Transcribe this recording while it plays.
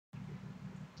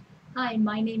Hi,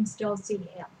 my name's Dulcie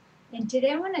Hale, and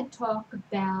today I want to talk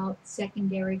about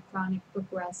secondary chronic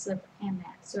progressive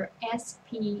MS, or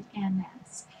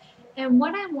SPMS. And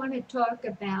what I want to talk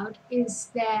about is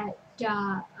that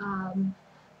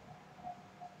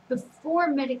before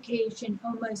medication,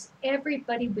 almost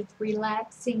everybody with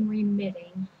relapsing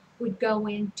remitting would go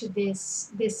into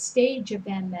this stage of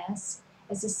MS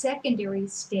as a secondary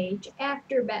stage.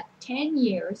 After about 10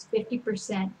 years,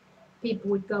 50%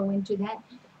 people would go into that.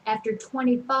 After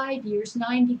 25 years,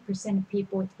 90% of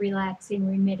people with relapsing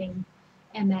remitting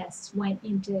MS went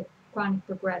into chronic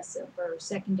progressive or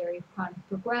secondary chronic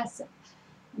progressive.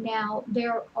 Now,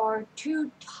 there are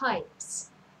two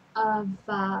types of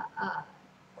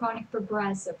chronic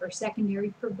progressive or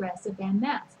secondary progressive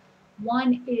MS.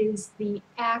 One is the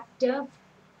active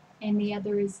and the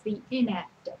other is the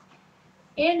inactive.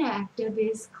 Inactive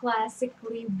is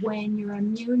classically when your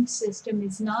immune system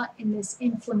is not in this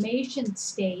inflammation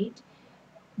state.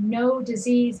 No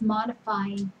disease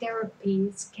modifying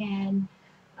therapies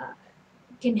uh,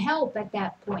 can help at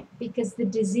that point because the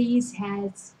disease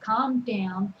has calmed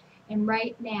down, and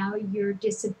right now your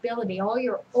disability, all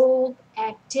your old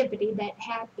activity that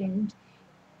happened,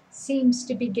 seems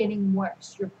to be getting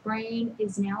worse. Your brain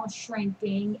is now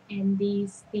shrinking, and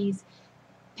these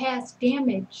past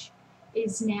damage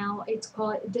is now, it's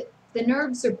called, the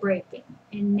nerves are breaking,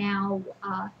 and now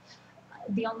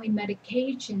the only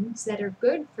medications that are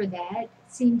good for that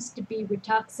seems to be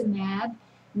rituximab.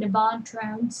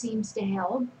 Nivantrone seems to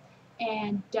help,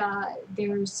 and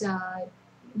there's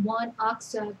one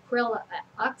oxacrylamab.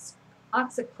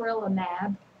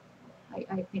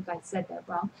 I think I said that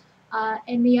wrong.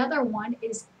 And the other one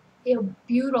is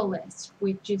Ibutalis,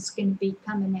 which is going to be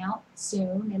coming out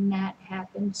soon, and that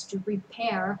happens to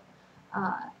repair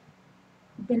uh,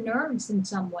 the nerves in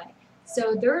some way.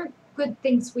 So there are good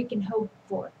things we can hope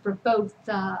for both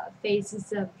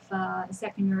phases of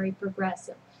secondary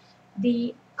progressive.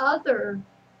 The other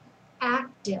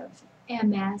active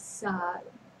MS,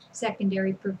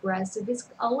 secondary progressive, is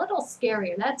a little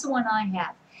scarier. That's the one I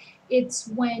have. It's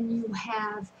when you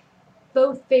have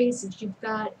both phases. You've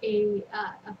got a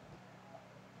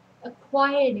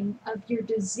quieting of your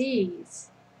disease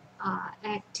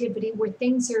activity where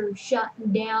things are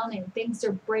shutting down and things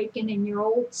are breaking and your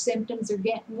old symptoms are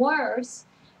getting worse.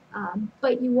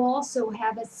 But you also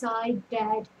have a side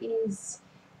that is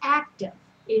active.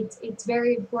 It's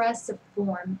very aggressive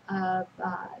form of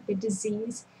the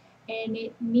disease, and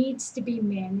it needs to be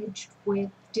managed with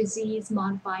disease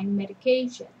modifying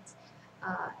medications.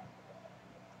 Uh,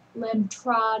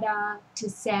 Lemtrada,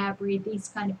 Tisabri, these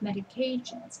kind of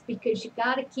medications, because you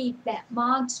got to keep that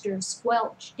monster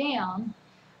squelched down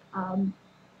um,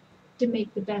 to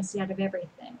make the best out of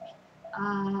everything.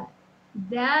 Uh,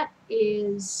 that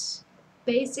is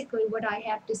basically what I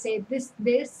have to say. This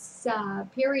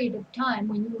period of time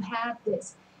when you have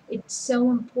this, it's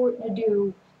so important to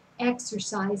do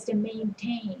exercise to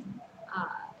maintain uh,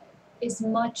 as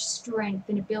much strength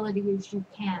and ability as you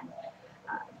can.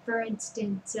 For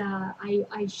instance,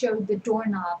 I showed the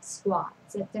doorknob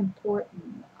squats. That's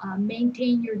important.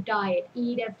 Maintain your diet.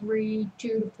 Eat every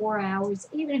 2 to 4 hours,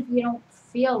 even if you don't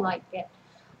feel like it.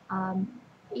 Um,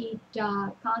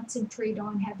 concentrate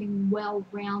on having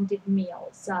well-rounded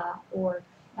meals, or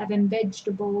having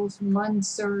vegetables one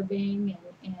serving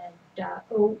and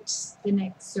oats the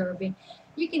next serving.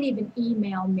 You can even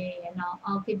email me, and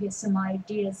I'll give you some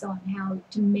ideas on how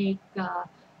to make a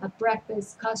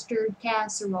breakfast custard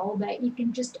casserole that you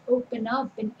can just open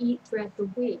up and eat throughout the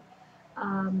week.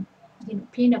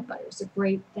 Peanut butter is a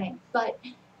great thing, but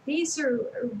these are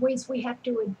ways we have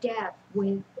to adapt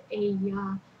with a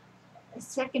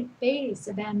second phase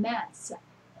of MS.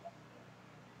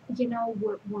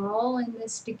 We're all in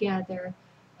this together,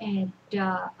 and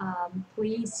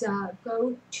please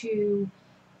go to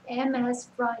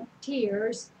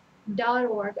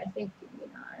msfrontiers.org. I think,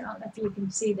 I don't know if you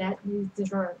can see that.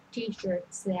 These are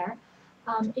t-shirts there.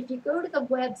 If you go to the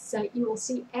website, you will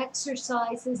see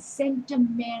exercises,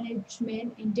 symptom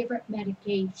management, and different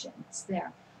medications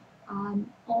there.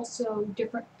 Also,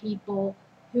 different people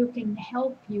who can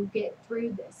help you get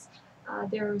through this.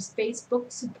 There's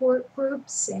Facebook support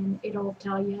groups, and it'll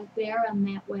tell you there on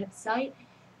that website.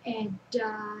 And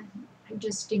I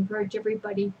just encourage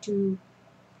everybody to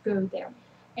go there.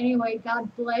 Anyway, God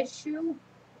bless you.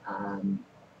 Um,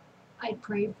 I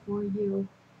pray for you,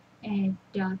 and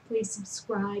please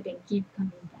subscribe and keep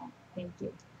coming back. Thank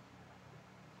you.